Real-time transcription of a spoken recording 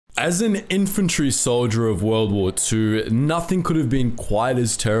As an infantry soldier of World War II, nothing could have been quite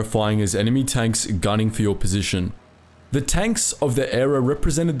as terrifying as enemy tanks gunning for your position. The tanks of the era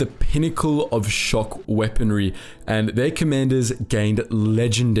represented the pinnacle of shock weaponry, and their commanders gained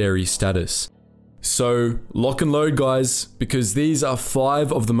legendary status. So, lock and load guys, because these are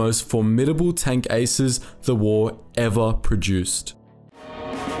 5 of the most formidable tank aces the war ever produced.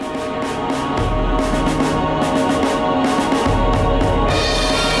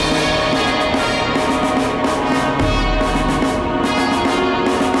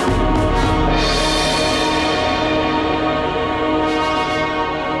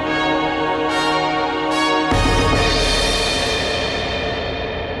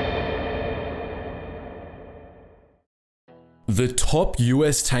 The top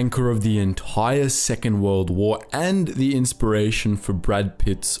US tanker of the entire Second World War and the inspiration for Brad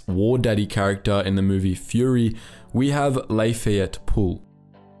Pitt's war daddy character in the movie Fury, we have Lafayette G.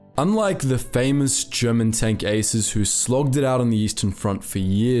 Unlike the famous German tank aces who slogged it out on the Eastern Front for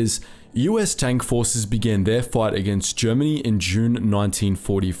years, US tank forces began their fight against Germany in June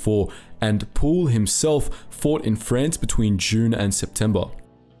 1944, and G himself fought in France between June and September.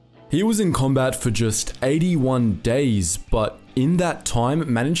 He was in combat for just 81 days, but in that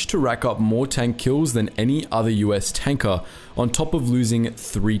time managed to rack up more tank kills than any other US tanker, on top of losing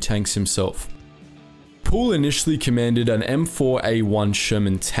 3 tanks himself. G initially commanded an M4A1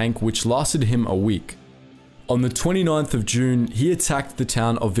 Sherman tank which lasted him a week. On the 29th of June, he attacked the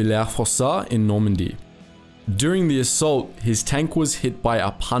town of Villers-Fossat in Normandy. During the assault, his tank was hit by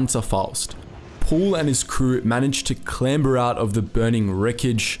a Panzerfaust. G and his crew managed to clamber out of the burning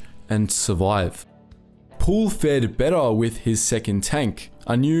wreckage and survive. G fared better with his second tank,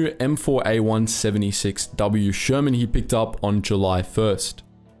 a new M4A1 76W Sherman he picked up on July 1st.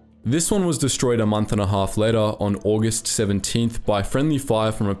 This one was destroyed a month and a half later on August 17th by friendly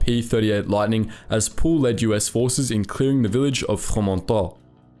fire from a P-38 Lightning as G led US forces in clearing the village of Fromentin.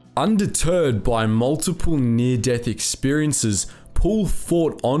 Undeterred by multiple near-death experiences, G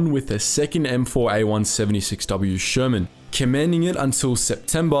fought on with a second M4A1 76W Sherman, commanding it until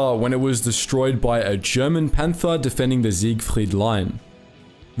September when it was destroyed by a German Panther defending the Siegfried Line.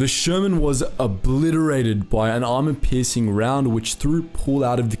 The Sherman was obliterated by an armor-piercing round which threw G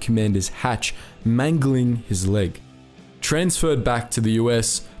out of the commander's hatch, mangling his leg. Transferred back to the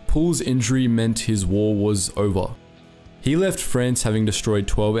US, G's injury meant his war was over. He left France having destroyed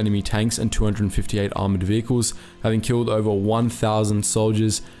 12 enemy tanks and 258 armored vehicles, having killed over 1,000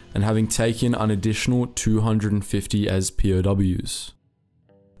 soldiers, and having taken an additional 250 as POWs.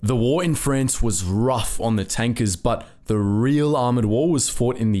 The war in France was rough on the tankers, but the real armored war was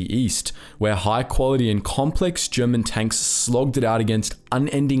fought in the east, where high quality and complex German tanks slogged it out against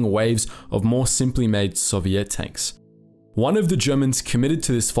unending waves of more simply made Soviet tanks. One of the Germans committed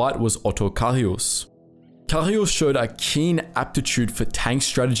to this fight was Otto Carius. Carius showed a keen aptitude for tank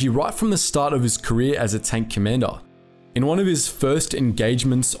strategy right from the start of his career as a tank commander. In one of his first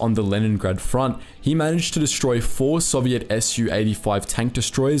engagements on the Leningrad front, he managed to destroy 4 Soviet Su-85 tank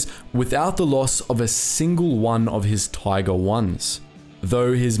destroyers without the loss of a single one of his Tiger Is,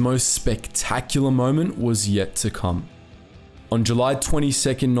 though his most spectacular moment was yet to come. On July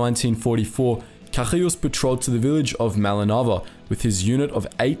 22nd, 1944, Carius patrolled to the village of Malinava with his unit of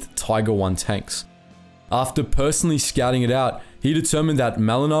 8 Tiger I tanks. After personally scouting it out, he determined that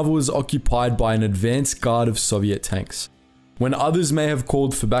Malinava was occupied by an advance guard of Soviet tanks. When others may have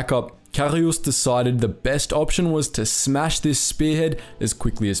called for backup, Carius decided the best option was to smash this spearhead as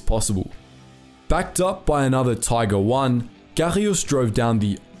quickly as possible. Backed up by another Tiger I, Carius drove down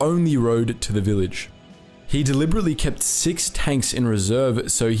the only road to the village. He deliberately kept 6 tanks in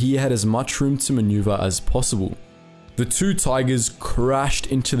reserve so he had as much room to maneuver as possible. The 2 Tigers crashed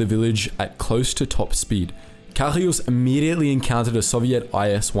into the village at close to top speed. Carius immediately encountered a Soviet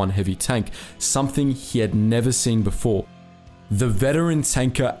IS-1 heavy tank, something he had never seen before. The veteran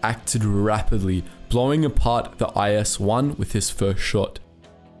tanker acted rapidly, blowing apart the IS-1 with his first shot.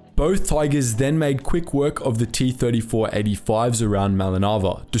 Both Tigers then made quick work of the T-34-85s around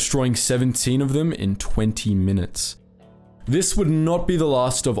Malinava, destroying 17 of them in 20 minutes. This would not be the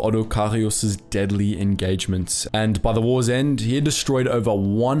last of Otto Carius' deadly engagements, and by the war's end, he had destroyed over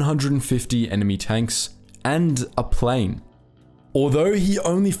 150 enemy tanks and a plane. Although he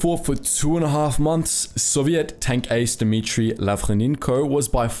only fought for 2.5 months, Soviet tank ace Dmitry Lavrinenko was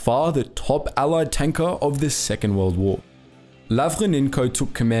by far the top allied tanker of the Second World War. Lavrinenko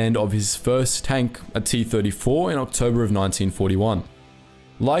took command of his first tank, a T-34, in October of 1941.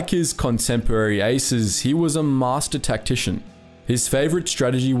 Like his contemporary aces, he was a master tactician. His favorite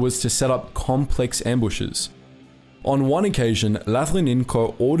strategy was to set up complex ambushes. On one occasion,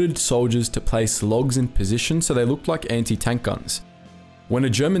 Lavrinenko ordered soldiers to place logs in position so they looked like anti-tank guns. When a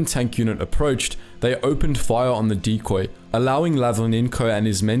German tank unit approached, they opened fire on the decoy, allowing Lavrinenko and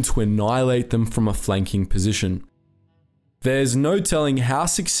his men to annihilate them from a flanking position. There's no telling how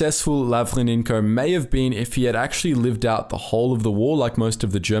successful Lavrinenko may have been if he had actually lived out the whole of the war like most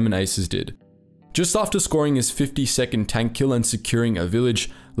of the German aces did. Just after scoring his 52nd tank kill and securing a village,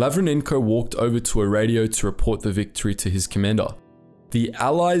 Lavrinenko walked over to a radio to report the victory to his commander. The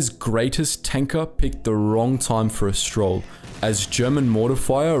Allies' greatest tanker picked the wrong time for a stroll, as German mortar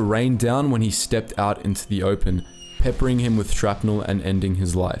fire rained down when he stepped out into the open, peppering him with shrapnel and ending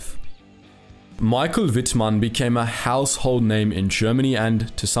his life. Michael Wittmann became a household name in Germany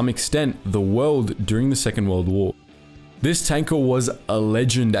and, to some extent, the world during the Second World War. This tanker was a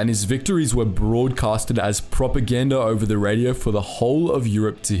legend, and his victories were broadcasted as propaganda over the radio for the whole of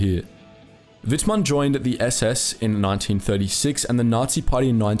Europe to hear. Wittmann joined the SS in 1936 and the Nazi Party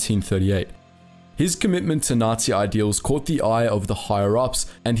in 1938. His commitment to Nazi ideals caught the eye of the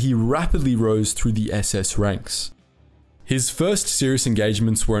higher-ups, and he rapidly rose through the SS ranks. His first serious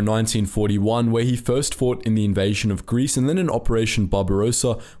engagements were in 1941, where he first fought in the invasion of Greece, and then in Operation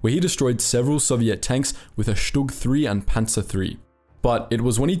Barbarossa, where he destroyed several Soviet tanks with a Stug 3 and Panzer 3. But it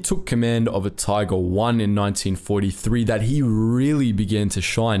was when he took command of a Tiger I in 1943 that he really began to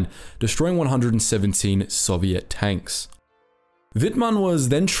shine, destroying 117 Soviet tanks. Wittmann was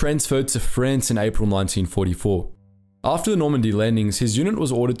then transferred to France in April 1944. After the Normandy landings, his unit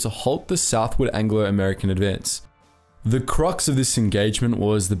was ordered to halt the southward Anglo-American advance. The crux of this engagement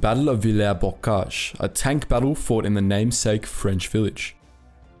was the Battle of Villers-Bocage, a tank battle fought in the namesake French village.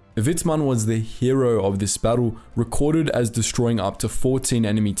 Wittmann was the hero of this battle, recorded as destroying up to 14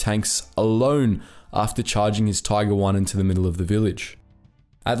 enemy tanks alone after charging his Tiger I into the middle of the village.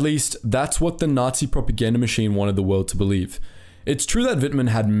 At least, that's what the Nazi propaganda machine wanted the world to believe. It's true that Wittmann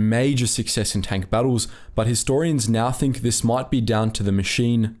had major success in tank battles, but historians now think this might be down to the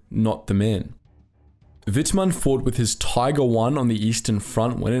machine, not the man. Wittmann fought with his Tiger I on the Eastern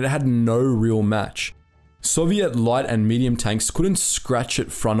Front when it had no real match. Soviet light and medium tanks couldn't scratch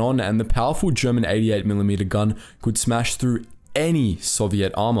it front on, and the powerful German 88mm gun could smash through any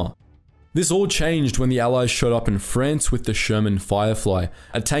Soviet armor. This all changed when the Allies showed up in France with the Sherman Firefly,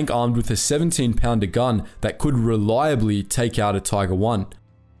 a tank armed with a 17-pounder gun that could reliably take out a Tiger I.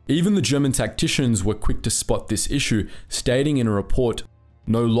 Even the German tacticians were quick to spot this issue, stating in a report,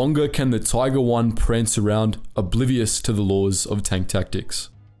 "No longer can the Tiger I prance around, oblivious to the laws of tank tactics."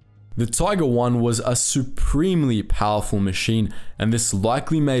 The Tiger I was a supremely powerful machine, and this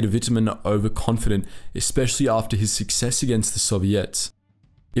likely made Wittmann overconfident, especially after his success against the Soviets.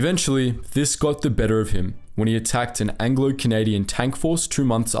 Eventually, this got the better of him when he attacked an Anglo-Canadian tank force 2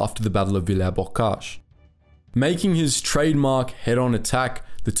 months after the Battle of Villers-Bocage. Making his trademark head-on attack,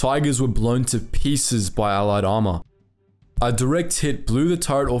 the Tigers were blown to pieces by Allied armor. A direct hit blew the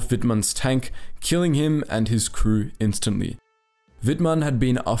turret off Wittmann's tank, killing him and his crew instantly. Wittmann had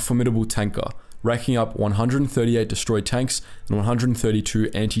been a formidable tanker, racking up 138 destroyed tanks and 132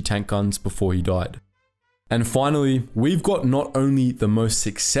 anti-tank guns before he died. And finally, we've got not only the most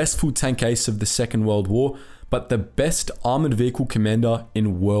successful tank ace of the Second World War, but the best armored vehicle commander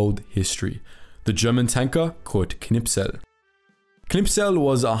in world history, the German tanker Kurt Knispel. Knispel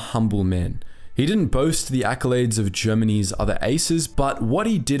was a humble man. He didn't boast the accolades of Germany's other aces, but what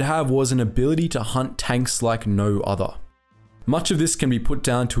he did have was an ability to hunt tanks like no other. Much of this can be put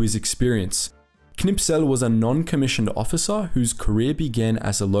down to his experience. Knispel was a non-commissioned officer whose career began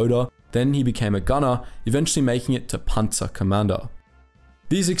as a loader, then he became a gunner, eventually making it to Panzer Commander.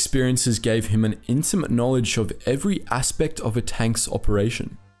 These experiences gave him an intimate knowledge of every aspect of a tank's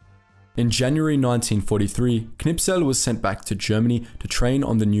operation. In January 1943, Knispel was sent back to Germany to train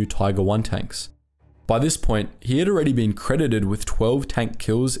on the new Tiger I tanks. By this point, he had already been credited with 12 tank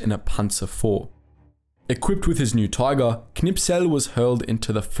kills in a Panzer IV. Equipped with his new Tiger, Knispel was hurled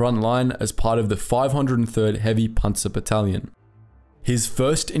into the front line as part of the 503rd Heavy Panzer Battalion. His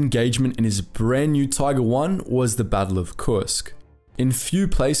first engagement in his brand new Tiger I was the Battle of Kursk. In few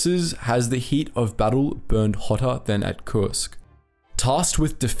places has the heat of battle burned hotter than at Kursk. Tasked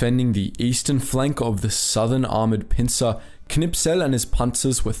with defending the eastern flank of the southern armored pincer, Knispel and his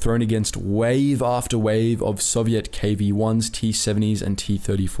panzers were thrown against wave after wave of Soviet KV-1s, T-70s and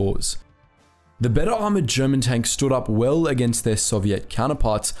T-34s. The better armored German tanks stood up well against their Soviet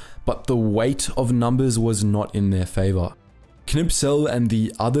counterparts, but the weight of numbers was not in their favor. Knispel and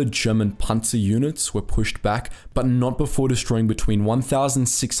the other German panzer units were pushed back, but not before destroying between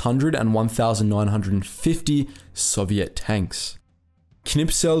 1,600 and 1,950 Soviet tanks.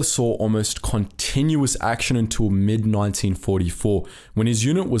 Knispel saw almost continuous action until mid-1944, when his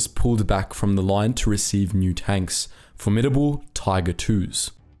unit was pulled back from the line to receive new tanks, Formidable Tiger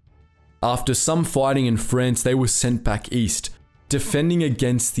IIs. After some fighting in France, they were sent back east. Defending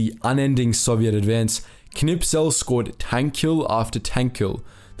against the unending Soviet advance, Knispel scored tank kill after tank kill,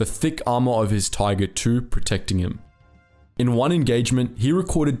 the thick armor of his Tiger II protecting him. In one engagement, he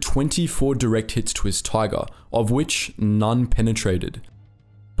recorded 24 direct hits to his Tiger, of which none penetrated.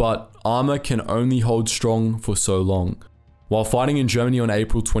 But armor can only hold strong for so long. While fighting in Germany on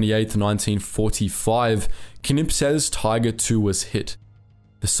April 28, 1945, Knispel's Tiger II was hit.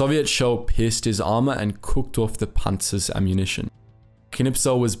 The Soviet shell pierced his armor and cooked off the Panzer's ammunition.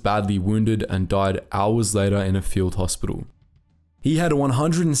 Knispel was badly wounded and died hours later in a field hospital. He had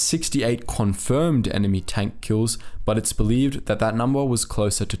 168 confirmed enemy tank kills, but it's believed that that number was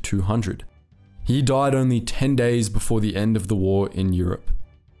closer to 200. He died only 10 days before the end of the war in Europe.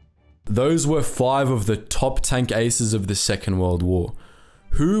 Those were 5 of the top tank aces of the Second World War.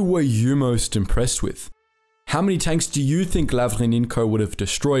 Who were you most impressed with? How many tanks do you think Lavrinenko would have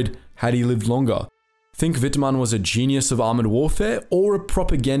destroyed had he lived longer? Think Wittmann was a genius of armored warfare or a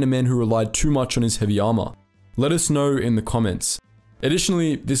propaganda man who relied too much on his heavy armor? Let us know in the comments.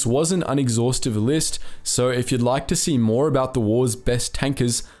 Additionally, this was an unexhaustive list, so if you'd like to see more about the war's best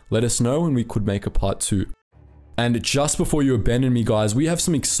tankers, let us know and we could make a part 2. And just before you abandon me guys, we have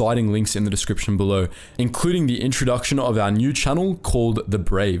some exciting links in the description below, including the introduction of our new channel called The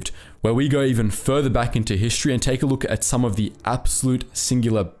Braved, where we go even further back into history and take a look at some of the absolute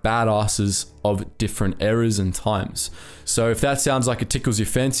singular badasses of different eras and times. So if that sounds like it tickles your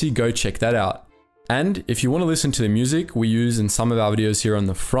fancy, go check that out. And if you want to listen to the music we use in some of our videos here on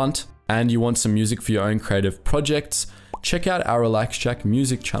the front, and you want some music for your own creative projects, check out our Relax Jack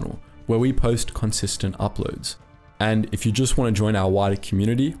music channel, where we post consistent uploads. And if you just want to join our wider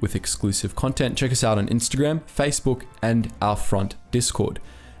community with exclusive content, check us out on Instagram, Facebook, and our front Discord.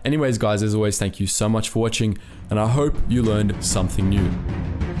 Anyways guys, as always, thank you so much for watching, and I hope you learned something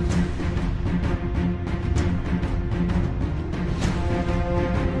new.